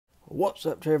What's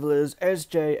up travellers,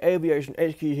 SJ Aviation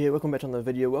HQ here, welcome back to another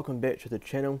video, welcome back to the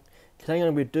channel. Today I'm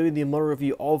going to be doing the model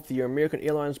review of the American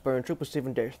Airlines Boeing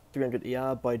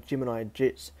 777-300ER by Gemini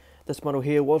Jets. This model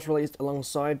here was released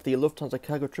alongside the Lufthansa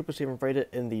Cargo 777 freighter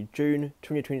in the June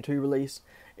 2022 release,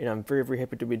 and I'm very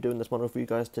happy to be doing this model for you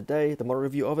guys today, the model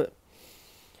review of it.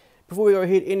 Before we go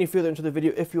ahead any further into the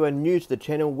video, if you are new to the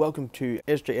channel, welcome to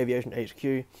SJ Aviation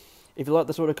HQ. If you like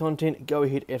this sort of content, go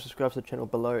ahead and subscribe to the channel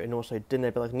below, and also hit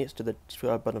that bell icon next to the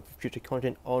subscribe button for future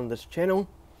content on this channel.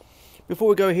 Before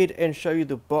we go ahead and show you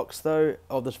the box though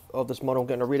of this model, I'm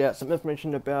going to read out some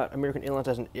information about American Airlines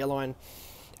as an airline,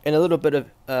 and a little bit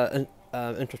of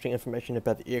interesting information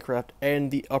about the aircraft and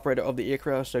the operator of the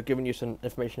aircraft, so giving you some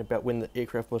information about when the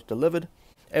aircraft was delivered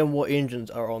and what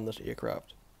engines are on this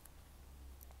aircraft.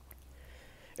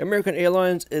 American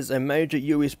Airlines is a major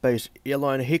US-based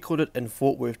airline headquartered in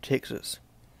Fort Worth, Texas.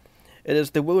 It is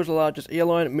the world's largest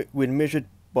airline when measured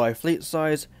by fleet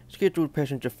size, scheduled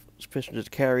passengers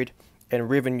carried, and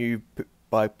revenue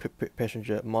by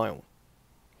passenger mile.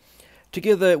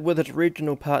 Together with its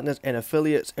regional partners and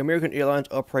affiliates, American Airlines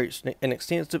operates an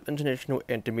extensive international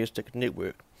and domestic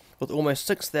network, with almost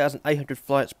 6,800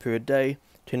 flights per day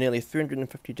to nearly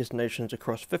 350 destinations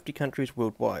across 50 countries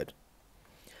worldwide.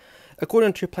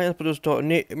 According to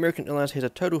planespotters.net, American Airlines has a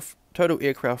total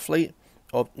aircraft fleet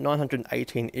of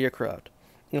 918 aircraft,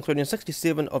 including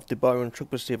 67 of the Boeing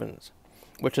 777s,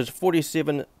 which is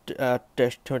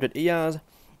 47-200ERs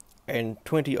and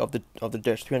 20 of the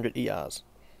 -300ERs.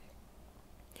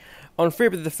 On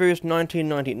February the 1st,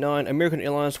 1999, American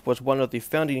Airlines was one of the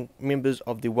founding members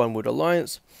of the One World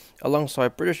Alliance,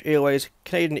 alongside British Airways,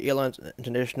 Canadian Airlines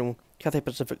International, Cathay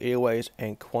Pacific Airways,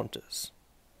 and Qantas.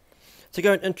 To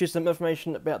go into some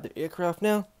information about the aircraft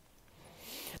now.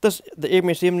 The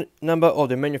MSM number, or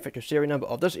the manufacturer serial number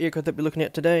of this aircraft that we're looking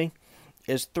at today,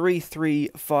 is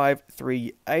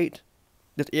 33538.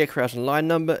 This aircraft's line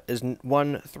number is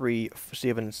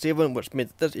 1377, which meant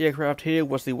that this aircraft here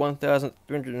was the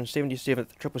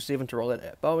 1377th 777 to roll out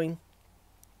at Boeing.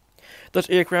 This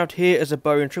aircraft here is a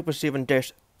Boeing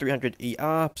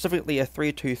 777-300ER, specifically a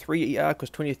 323ER, because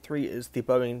 23 is the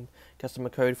Boeing customer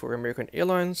code for American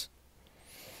Airlines.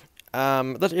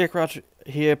 This aircraft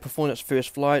here performed its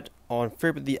first flight on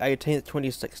February the 18th,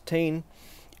 2016,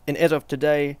 and as of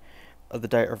today, the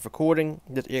date of recording,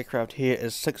 this aircraft here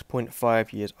is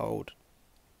 6.5 years old.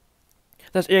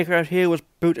 This aircraft here was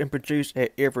built and produced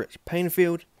at Everett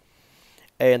Painfield,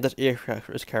 and this aircraft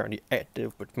is currently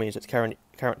active, which means it's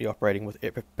currently operating with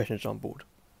passengers on board.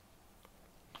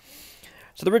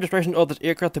 So the registration of this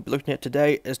aircraft that we're looking at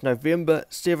today is November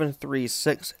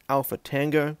 736 Alpha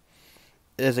Tango.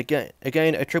 It is again a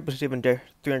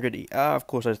 777-300ER, of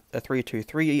course a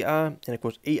 323ER, and of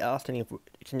course ER standing for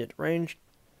Extended Range.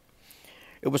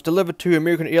 It was delivered to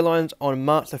American Airlines on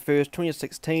March the 1st,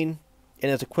 2016,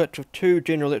 and is equipped with two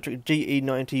General Electric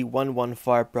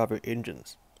GE90-115 Bravo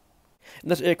engines. And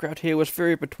this aircraft here was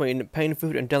ferried between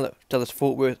Painfield and Dallas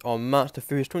Fort Worth on March the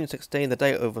 1st, 2016, the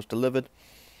day it was delivered,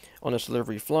 on its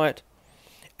delivery flight,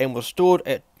 and was stored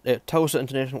at Tulsa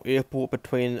International Airport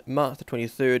between March the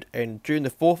 23rd and June the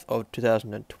 4th of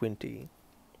 2020.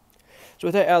 So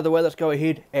with that out of the way, let's go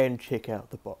ahead and check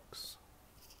out the box.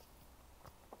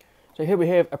 So here we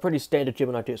have a pretty standard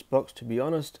Gemini Jets box, to be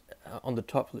honest. On the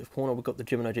top left corner we've got the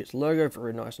Gemini Jets logo,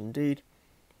 very nice indeed.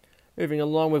 Moving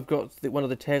along, we've got one of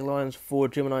the taglines for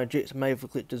Gemini Jets, made for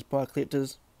collectors by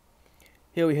collectors.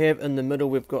 Here we have in the middle,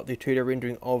 we've got the 2D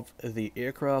rendering of the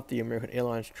aircraft, the American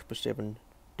Airlines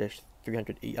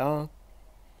 777-300ER.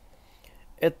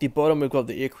 At the bottom, we've got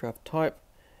the aircraft type,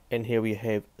 and here we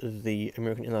have the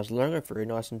American Airlines logo, very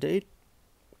nice indeed.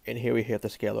 And here we have the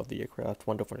scale of the aircraft,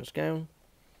 1:1 scale.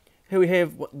 Here we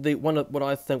have what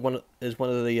I think is one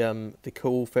of the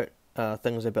cool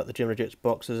things about the Gemini Jets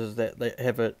boxes is that they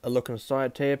have a look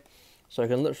inside tab, so I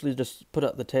can literally just put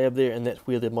up the tab there, and that's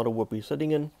where the model will be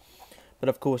sitting in. But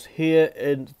of course here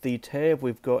in the tab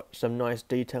we've got some nice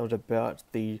details about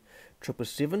the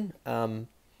 777. So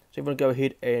if you want to go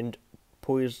ahead and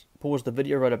pause the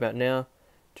video right about now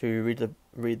to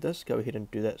read this, go ahead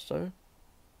and do that. So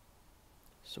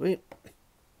sweet.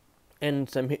 And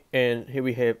here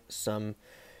we have some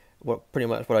pretty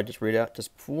much what I just read out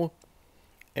just before.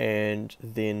 And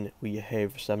then we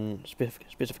have some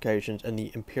specifications in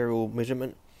the imperial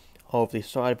measurement of the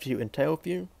side view and tail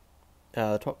view.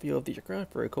 The top view of the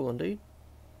aircraft, very cool indeed.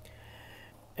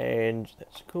 And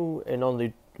that's cool. And on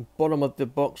the bottom of the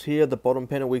box here, the bottom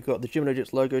panel, we've got the Gemini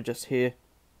Jets logo just here,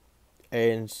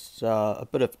 and a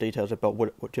bit of details about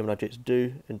what Gemini Jets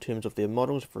do in terms of their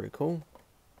models, very cool.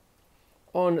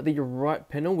 On the right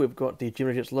panel, we've got the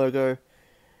Gemini Jets logo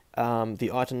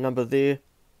the item number there,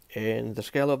 and the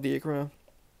scale of the aircraft,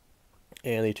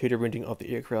 and the 2D rendering of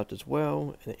the aircraft as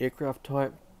well, and the aircraft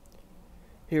type.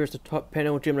 Here is the top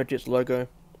panel, Gemini Jet's logo,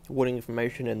 warning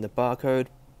information, and the barcode.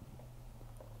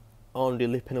 On the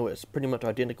left panel, it's pretty much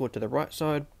identical to the right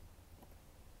side.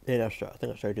 And I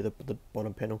think I showed you the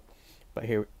bottom panel, but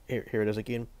here it is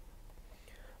again.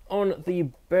 On the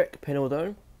back panel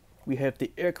though, we have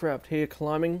the aircraft here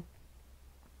climbing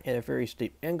at a very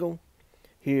steep angle.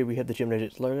 Here we have the Gemini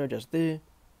Jets logo just there.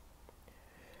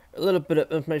 A little bit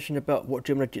of information about what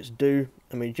Gemini Jets do.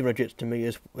 I mean, Gemini Jets to me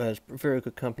is a very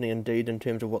good company indeed in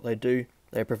terms of what they do.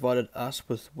 They provided us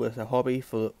with a hobby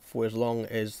for as long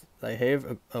as they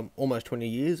have, almost 20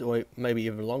 years, or maybe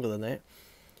even longer than that.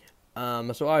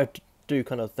 So I do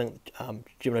kind of think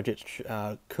Gemini Jets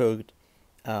could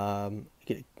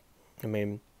get. I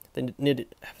mean,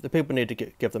 the people need to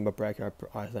give them a break.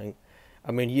 I think.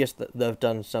 I mean, yes, they've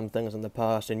done some things in the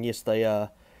past, and yes, they are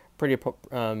pretty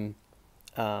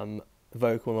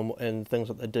vocal and things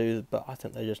that they do. But I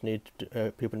think they just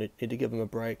people need to give them a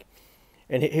break.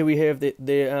 And here we have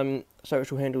their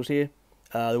social handles here,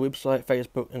 the website,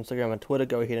 Facebook, Instagram, and Twitter.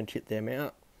 Go ahead and check them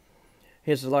out.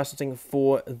 Here's the licensing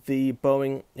for the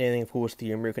Boeing and of course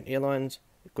the American Airlines,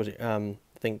 because I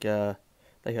think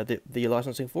they have the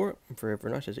licensing for it. Very,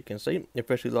 very nice, as you can see.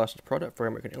 Officially licensed product for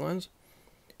American Airlines.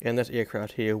 And this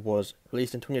aircraft here was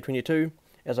released in 2022.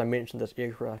 As I mentioned, this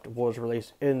aircraft was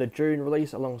released in the June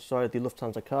release alongside the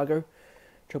Lufthansa Cargo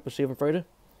 777 freighter.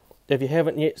 If you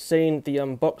haven't yet seen the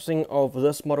unboxing of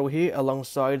this model here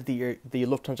alongside the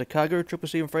Lufthansa Cargo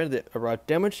 777 freighter that arrived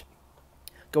damaged,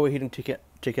 go ahead and check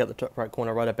out the top right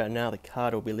corner right about now. The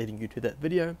card will be leading you to that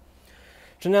video.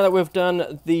 So now that we've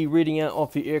done the reading out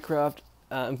of the aircraft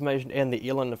information and the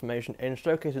airline information and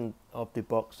showcasing of the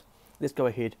box, let's go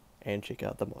ahead and check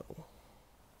out the model.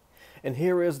 And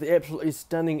here is the absolutely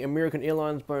stunning American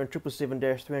Airlines Boeing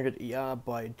 777-300ER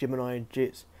by Gemini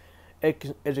Jets.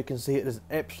 As you can see, it is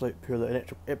an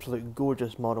absolute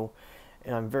gorgeous model,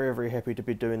 and I'm very, very happy to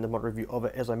be doing the model review of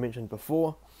it, as I mentioned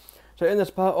before. So in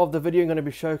this part of the video, I'm going to be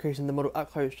showcasing the model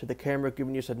up close to the camera,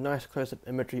 giving you some nice close-up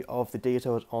imagery of the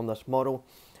details on this model,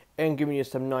 and giving you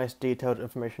some nice detailed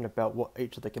information about what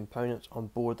each of the components on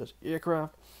board this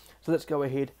aircraft. So let's go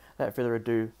ahead, without further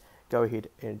ado, go ahead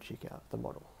and check out the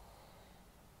model.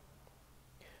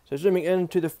 So zooming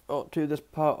into to this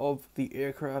part of the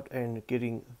aircraft and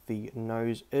getting the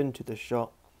nose into the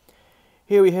shot.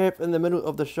 Here we have in the middle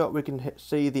of the shot, we can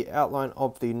see the outline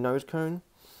of the nose cone.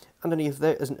 Underneath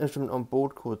that is an instrument on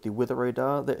board called the weather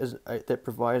radar that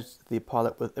provides the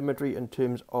pilot with imagery in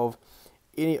terms of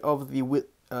any of the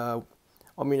weather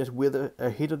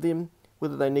ahead of them,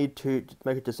 whether they need to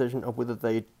make a decision of whether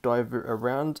they divert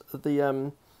around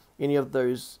the any of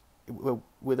those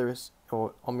weather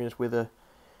or ominous weather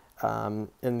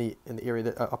in the area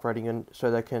that they're operating in, so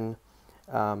they can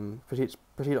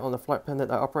proceed on the flight plan that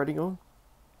they're operating on.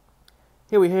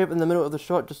 Here we have in the middle of the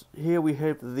shot, just here we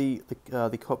have the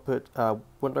cockpit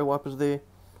window wipers there,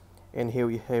 and here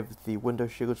we have the window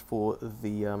shields for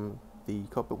the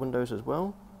cockpit windows as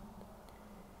well.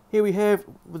 Here we have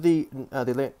the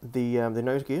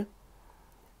nose gear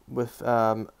with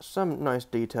some nice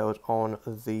details on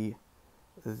the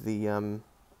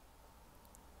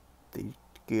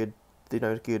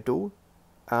nose gear door.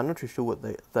 I'm not too sure what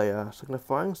they are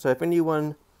signifying, so if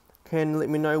anyone can let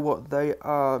me know what they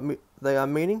are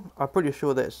meaning. I'm pretty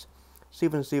sure that's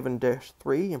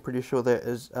 77-3. I'm pretty sure that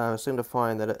is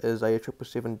signifying that it is a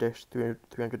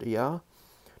 777-300ER.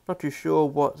 Not too sure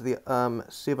what the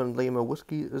 7 Lima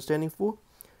Whiskey is standing for.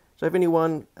 So if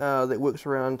anyone that works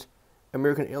around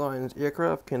American Airlines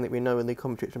aircraft can let me know in the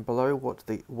comment section below what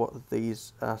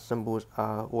these symbols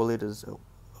are, or letters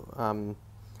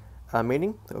are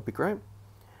meaning, that would be great.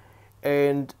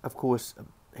 And of course,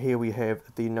 here we have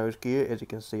the nose gear. As you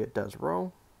can see, it does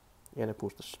roll, and of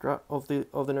course the strut of the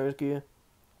nose gear.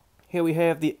 Here we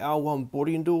have the L1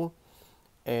 boarding door,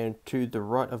 and to the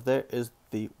right of that is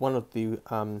one of the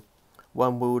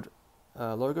One World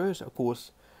logos. Of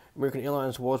course, American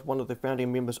Airlines was one of the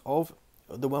founding members of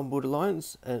the One World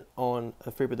Alliance on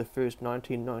February the 1st,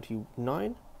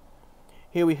 1999.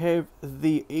 Here we have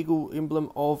the eagle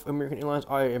emblem of American Airlines.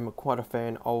 I am quite a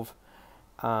fan of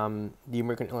the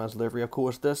American Airlines livery. Of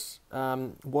course, this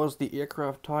was the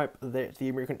aircraft type that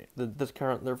this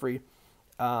current livery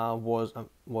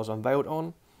was unveiled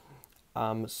on.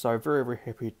 So very, very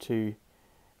happy to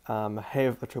have a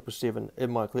 777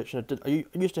 in my collection. I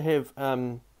used to have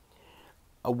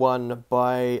a one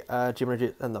by Gemini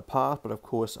Jet in the past, but of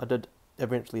course I did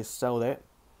eventually sell that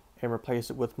and replace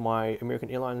it with my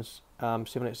American Airlines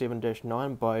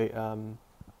 787-9 by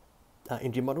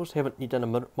engine models. Haven't yet done a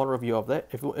model review of that.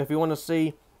 If you want to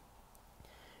see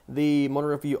the model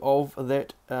review of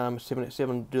that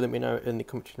 787, do let me know in the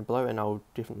comment section below, and I'll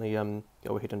definitely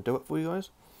go ahead and do it for you guys.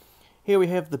 Here we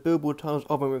have the billboard titles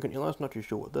of American Airlines. Not too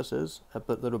sure what this is.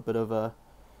 Little bit of a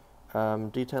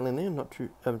detailing there. Not too.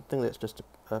 I think that's just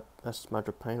a smudge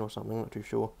of paint or something. Not too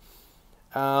sure.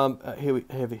 Here we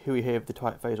have the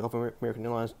typeface of American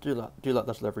Airlines. Do like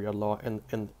this livery a lot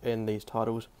in these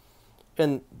titles.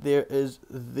 And there is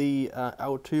the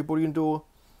L2 boarding door,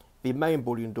 the main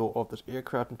boarding door of this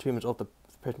aircraft in terms of the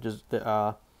passengers that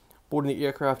are boarding the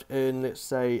aircraft in, let's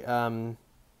say, I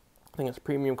think it's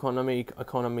premium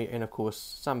economy, and of course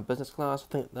some business class. I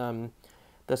think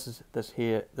this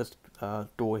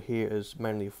door here is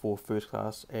mainly for first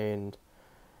class and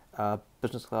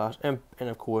business class, and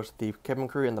of course the cabin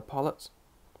crew and the pilots.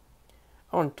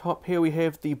 On top here we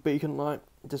have the beacon light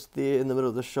just there in the middle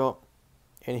of the shot,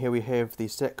 and here we have the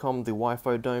SATCOM, the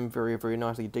Wi-Fi dome, very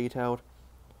nicely detailed.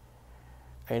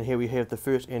 And here we have the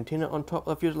first antenna on top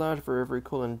of the fuselage, very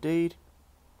cool indeed.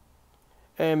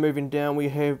 And moving down we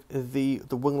have the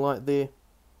wing light there.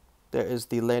 That is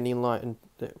the landing light, and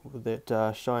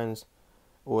that shines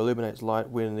or illuminates light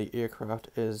when the aircraft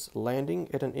is landing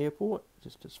at an airport.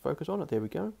 Just focus on it, there we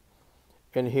go.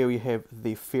 And here we have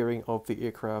the fairing of the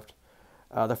aircraft.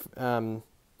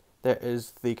 That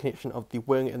is the connection of the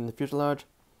wing and the fuselage.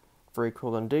 Very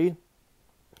cool indeed.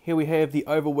 Here we have the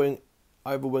overwing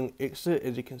exit.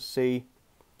 As you can see,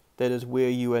 that is where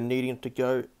you are needing to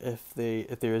go if there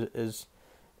is,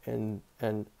 and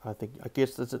I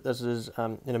guess this is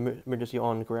an emergency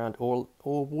on ground or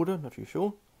water. Not too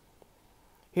sure.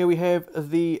 Here we have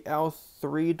the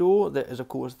L3 door. That is of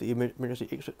course the emergency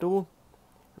exit door.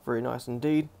 Very nice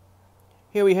indeed.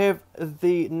 Here we have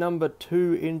the number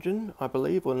 2 engine, I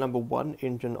believe, or number 1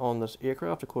 engine on this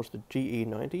aircraft, of course the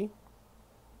GE90.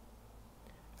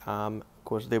 Of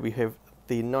course there we have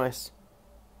the nice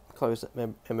close-up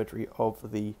imagery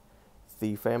of the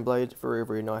fan blades,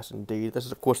 very nice indeed. This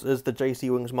is of course is the JC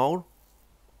Wings mold.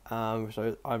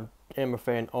 So I am a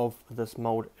fan of this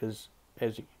mold, as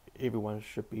everyone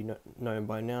should be known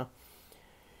by now.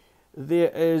 There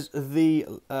is the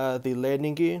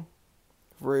landing gear.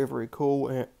 Very cool.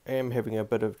 I am having a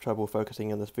bit of trouble focusing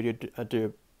in this video. I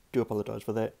do apologise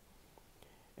for that.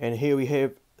 And here we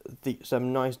have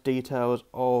some nice details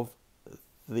of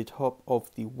the top of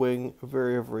the wing.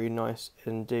 Very nice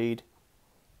indeed.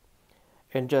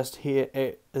 And just here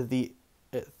at the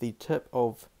tip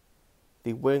of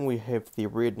the wing we have the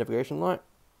red navigation light,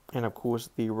 and of course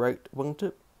the raked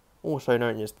wingtip, also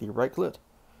known as the rakelet.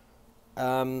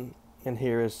 And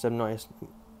here is some nice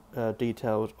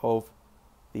details of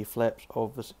the flaps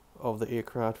of the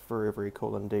aircraft. Very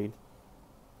cool indeed.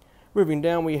 Moving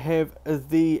down we have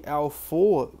the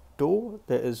L4 door.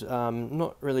 That is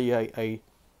not really like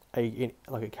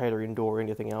a catering door or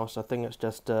anything else. I think it's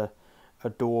just a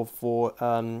door for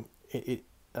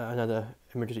another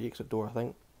emergency exit door, I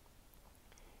think.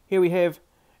 Here we have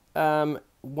some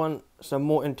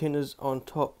more antennas on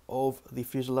top of the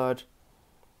fuselage.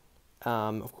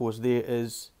 Of course there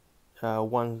is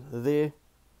one there,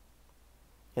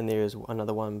 and there is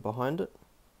another one behind it.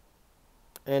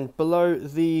 And below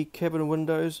the cabin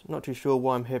windows, not too sure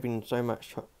why I'm having so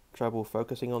much trouble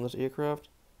focusing on this aircraft.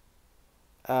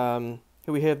 Here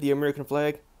we have the American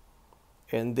flag,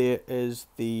 and there is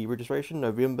the registration,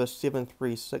 November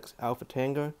 736 Alpha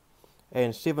Tango,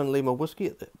 and 7 Lima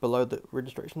Whiskey below the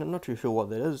registration. I'm not too sure what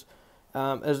that is.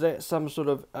 Is that some sort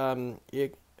of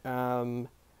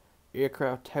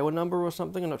aircraft tail number or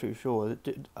something? I'm not too sure.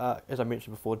 As I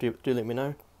mentioned before, do let me know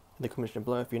in the comment section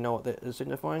below if you know what that is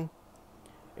signifying.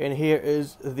 And here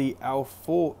is the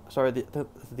L4, sorry, the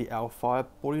L5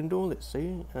 boarding door. Let's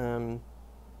see.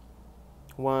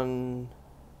 1,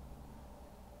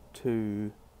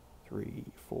 2, 3,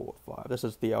 4, 5. This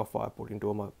is the L5 boarding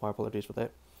door. My apologies for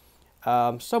that.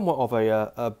 Somewhat of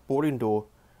a boarding door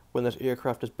when this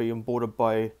aircraft is being boarded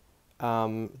by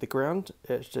the ground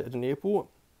at an airport.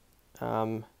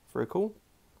 Very cool.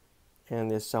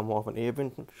 And there's somewhat of an air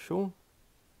vent, not sure.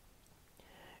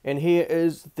 And here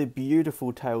is the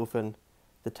beautiful tail fin,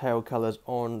 the tail colours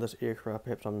on this aircraft.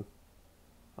 Perhaps I'm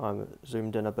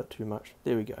zoomed in a bit too much.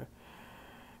 There we go.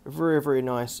 Very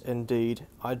nice indeed.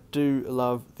 I do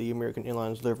love the American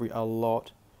Airlines livery a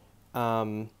lot.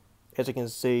 As you can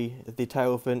see, the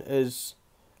tail fin is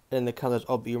in the colours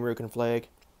of the American flag.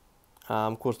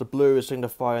 Of course the blue is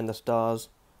signifying the stars,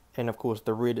 and of course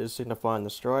the red is signifying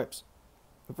the stripes.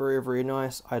 Very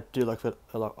nice. I do like it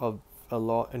a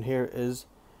lot. And here is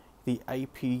the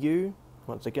APU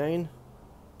once again,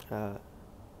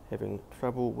 having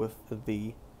trouble with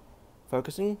the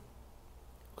focusing.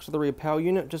 auxiliary power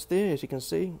unit just there, as you can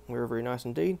see, very, very nice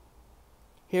indeed.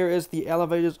 Here is the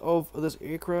elevators of this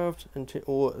aircraft,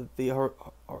 or the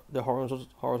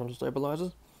horizontal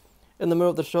stabilizers. In the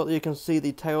middle of the shot there you can see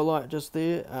the tail light just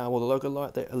there, or the logo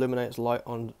light that illuminates light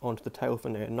onto the tail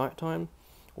fin at night time,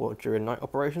 or during night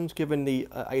operations, giving the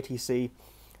ATC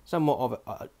somewhat of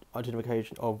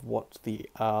identification of what the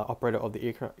operator of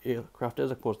the aircraft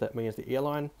is. Of course that means the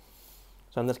airline,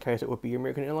 so in this case it would be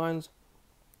American Airlines,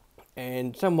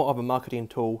 and somewhat of a marketing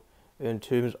tool in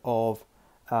terms of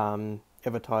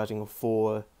advertising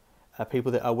for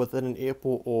people that are within an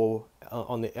airport or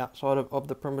on the outside of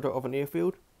the perimeter of an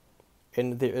airfield.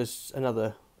 And there is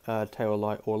another tail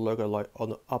light or logo light on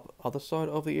the other side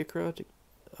of the aircraft, that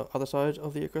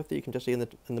you can just see in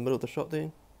the middle of the shot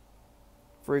there.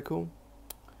 Very cool.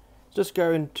 Just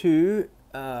going to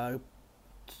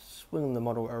swing the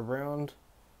model around,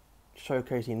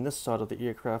 showcasing this side of the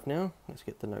aircraft now. Let's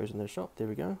get the nose in the shot. There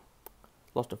we go.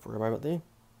 Lost it for a moment there.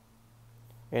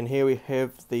 And here we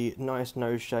have the nice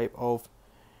nose shape of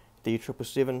the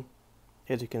 777.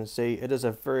 As you can see, it is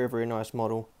a very, very nice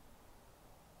model.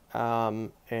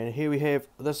 And here we have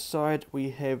this side, we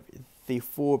have the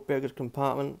 4 baggage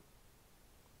compartment.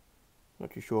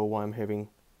 Not too sure why I'm having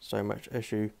so much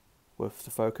issue with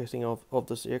the focusing of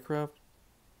this aircraft.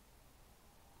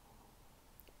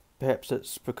 Perhaps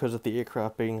it's because of the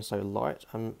aircraft being so light.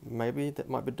 Maybe that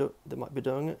might be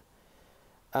doing it.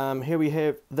 Here we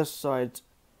have this side's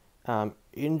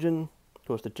engine. Of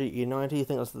course, the GE90. I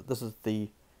think this is the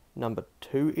number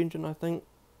 2 engine, I think.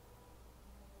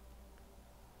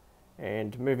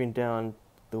 And moving down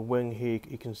the wing here,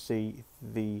 you can see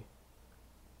the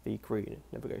green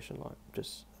navigation light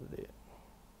just there.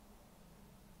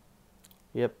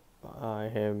 Yep, I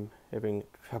am having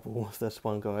trouble with this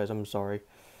one, guys. I'm sorry.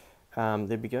 There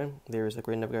we go. There is the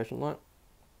green navigation light.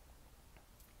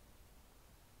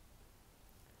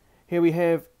 Here we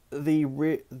have the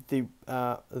rear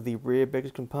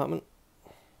baggage compartment.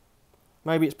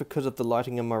 Maybe it's because of the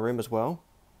lighting in my room as well,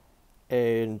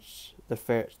 and the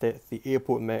fact that the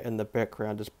airport mat in the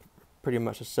background is pretty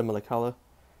much a similar colour.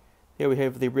 Here we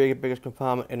have the rear baggage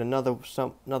compartment and another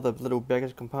little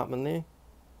baggage compartment there.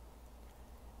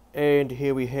 And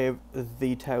here we have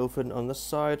the tail fin on this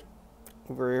side.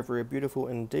 Very, very beautiful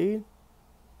indeed.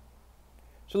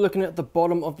 So looking at the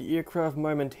bottom of the aircraft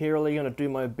momentarily, I'm going to do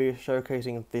my best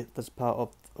showcasing this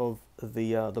part of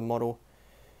the model.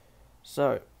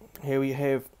 So here we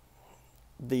have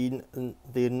the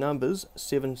numbers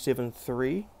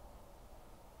 773,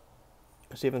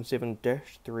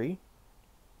 77-3.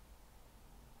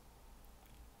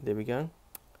 There we go.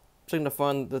 So I'm going to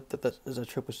find that is a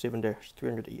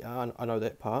 777-300ER. I know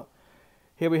that part.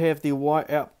 Here we have the white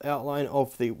outline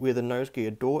of where the nose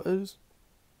gear door is,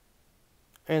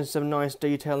 and some nice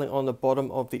detailing on the bottom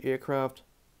of the aircraft.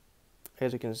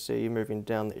 As you can see, moving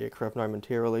down the aircraft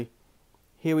momentarily.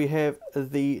 Here we have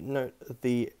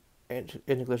the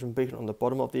anti-collision beacon on the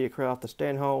bottom of the aircraft, the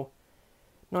stand hole.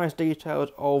 Nice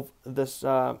details of this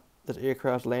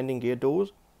aircraft's landing gear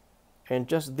doors. And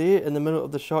just there in the middle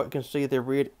of the shot, you can see the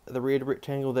red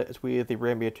rectangle. That is where the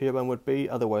ram gear turbine would be,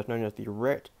 otherwise known as the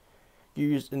rat,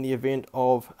 used in the event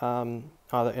of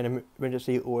either an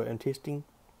emergency or in testing.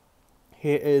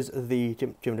 Here is the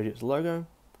Gemini logo,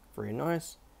 very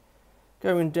nice.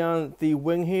 Going down the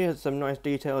wing here, some nice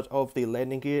details of the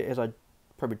landing gear, as I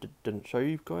probably didn't show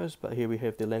you guys, but here we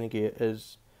have the landing gear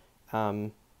is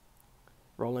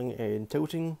rolling and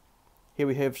tilting. Here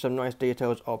we have some nice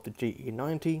details of the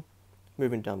GE90.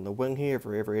 Moving down the wing here,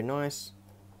 very, very nice.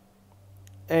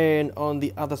 And on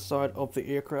the other side of the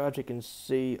aircraft, you can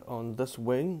see on this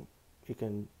wing, you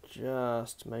can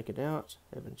just make it out.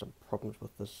 Having some problems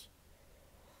with this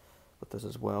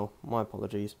as well. My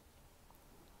apologies.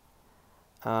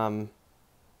 Here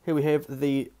we have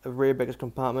the rear baggage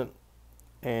compartment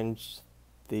and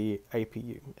the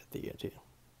APU at the end here.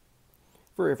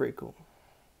 Very, very cool.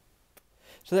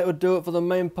 So that would do it for the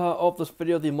main part of this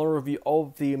video, the model review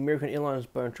of the American Airlines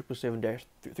Boeing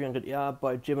 777-300ER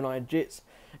by Gemini Jets.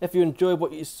 If you enjoyed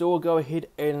what you saw, go ahead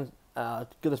and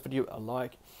give this video a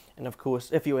like. And of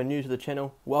course, if you are new to the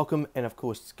channel, welcome. And of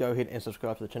course, go ahead and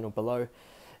subscribe to the channel below.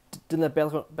 Then the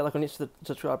bell icon next to the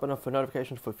subscribe button for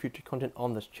notifications for future content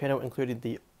on this channel, including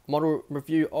the model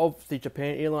review of the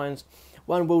Japan Airlines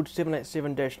One World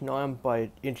 787-9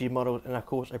 by NG Models, and of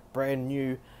course a brand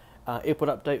new airport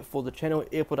update for the channel,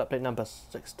 airport update number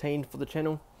 16 for the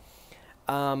channel.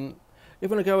 If you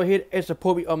want to go ahead and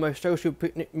support me on my social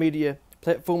media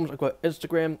platforms, I've got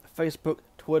Instagram, Facebook,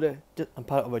 Twitter. I'm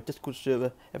part of a Discord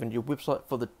server, having a new website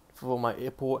for my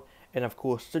airport, and of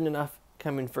course soon enough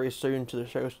coming very soon to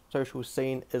the social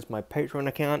scene is my Patreon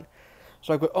account.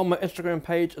 So I've got on my Instagram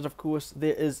page is, of course,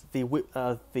 there is the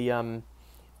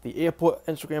airport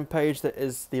Instagram page. That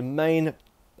is the main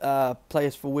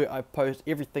place for where I post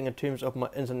everything in terms of my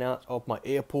ins and outs of my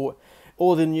airport,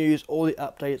 all the news, all the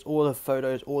updates, all the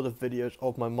photos, all the videos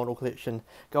of my model collection.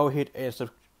 Go ahead and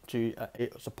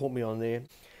support me on there.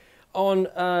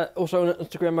 Also on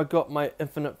Instagram, I got my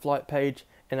Infinite Flight page,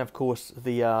 and of course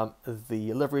the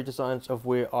livery designs, of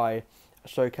where I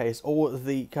showcase all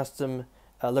the custom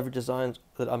livery designs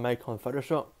that I make on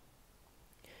Photoshop.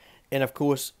 And of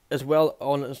course, as well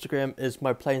on Instagram is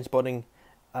my plane spotting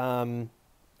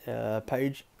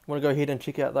page. Want to go ahead and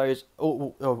check out those.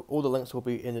 All the links will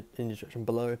be in the description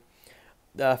below.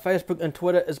 Facebook and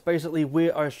Twitter is basically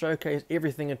where I showcase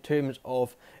everything in terms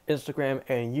of Instagram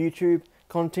and YouTube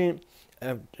content.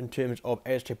 In terms of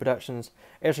Ashtray Productions,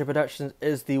 Ashtray Productions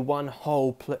is the one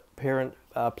whole parent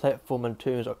platform in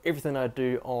terms of everything I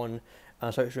do on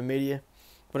social media.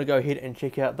 Want to go ahead and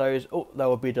check out those. They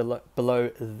will be below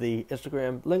the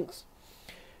Instagram links.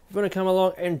 If you want to come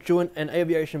along and join an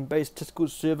aviation-based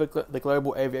Discord server, the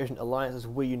Global Aviation Alliance is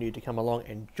where you need to come along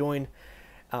and join.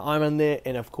 I'm in there,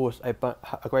 and of course a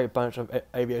great bunch of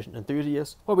aviation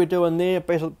enthusiasts. What we do in there,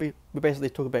 we basically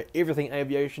talk about everything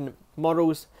aviation,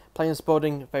 models, plane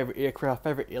spotting, favourite aircraft,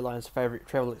 favourite airlines, favourite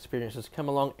travel experiences. Come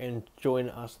along and join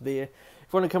us there.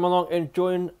 If you want to come along and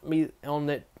join me on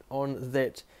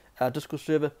that Discord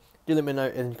server, do let me know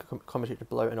in the comment section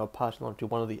below, and I'll pass it on to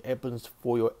one of the admins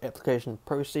for your application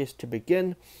process to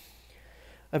begin.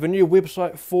 I have a new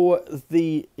website for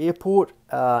the airport,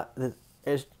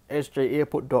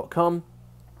 sjAirport.com. If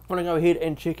you want to go ahead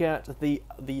and check out the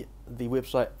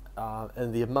website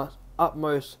and the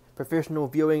utmost professional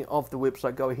viewing of the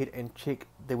website, go ahead and check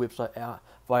the website out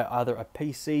via either a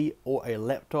PC or a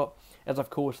laptop, as of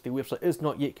course the website is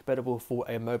not yet compatible for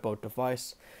a mobile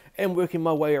device. And working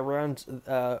my way around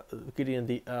getting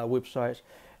the website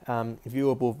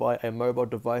viewable via a mobile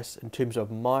device in terms of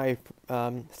my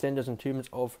standards, in terms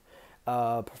of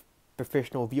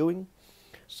professional viewing.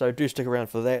 So do stick around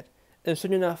for that. And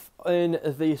soon enough, in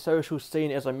the social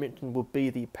scene, as I mentioned, will be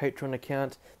the Patreon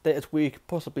account. That is where you could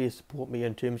possibly support me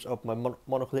in terms of my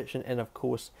model collection, and of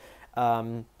course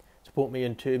support me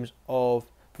in terms of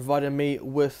providing me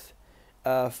with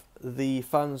the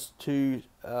funds to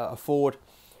afford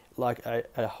like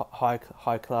a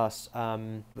high class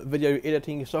video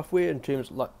editing software, in terms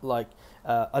like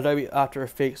Adobe After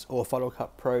Effects or Final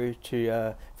Cut Pro,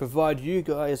 to provide you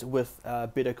guys with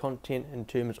better content in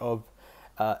terms of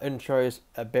intros,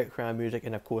 background music,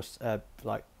 and of course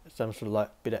like some sort of like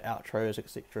better outros,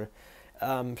 etc.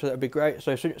 So that would be great.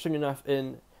 So soon enough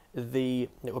it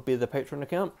will be the Patreon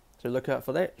account, so look out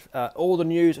for that. All the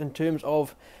news in terms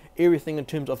of everything, in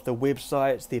terms of the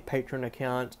websites, the Patreon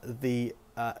account, the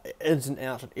ins and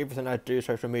outs of everything I do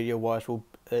social media wise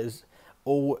is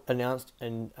all announced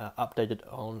and updated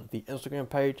on the Instagram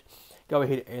page. Go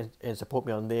ahead and support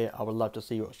me on there. I would love to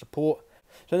see your support.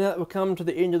 So now that we've come to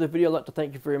the end of the video, I'd like to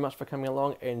thank you very much for coming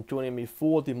along and joining me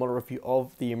for the model review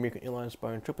of the American Airlines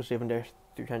Boeing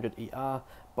 777-300ER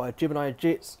by Gemini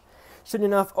Jets. Soon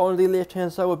enough, on the left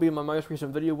hand side will be my most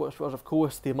recent video, which was of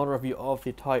course the model review of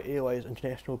the Thai Airways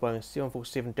International Boeing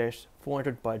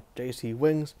 747-400 by JC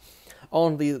Wings.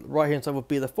 On the right hand side will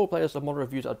be the full playlist of model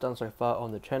reviews I've done so far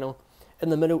on the channel. In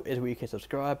the middle is where you can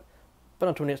subscribe. But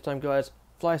until next time guys,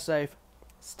 fly safe,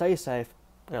 stay safe,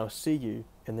 and I'll see you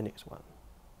in the next one.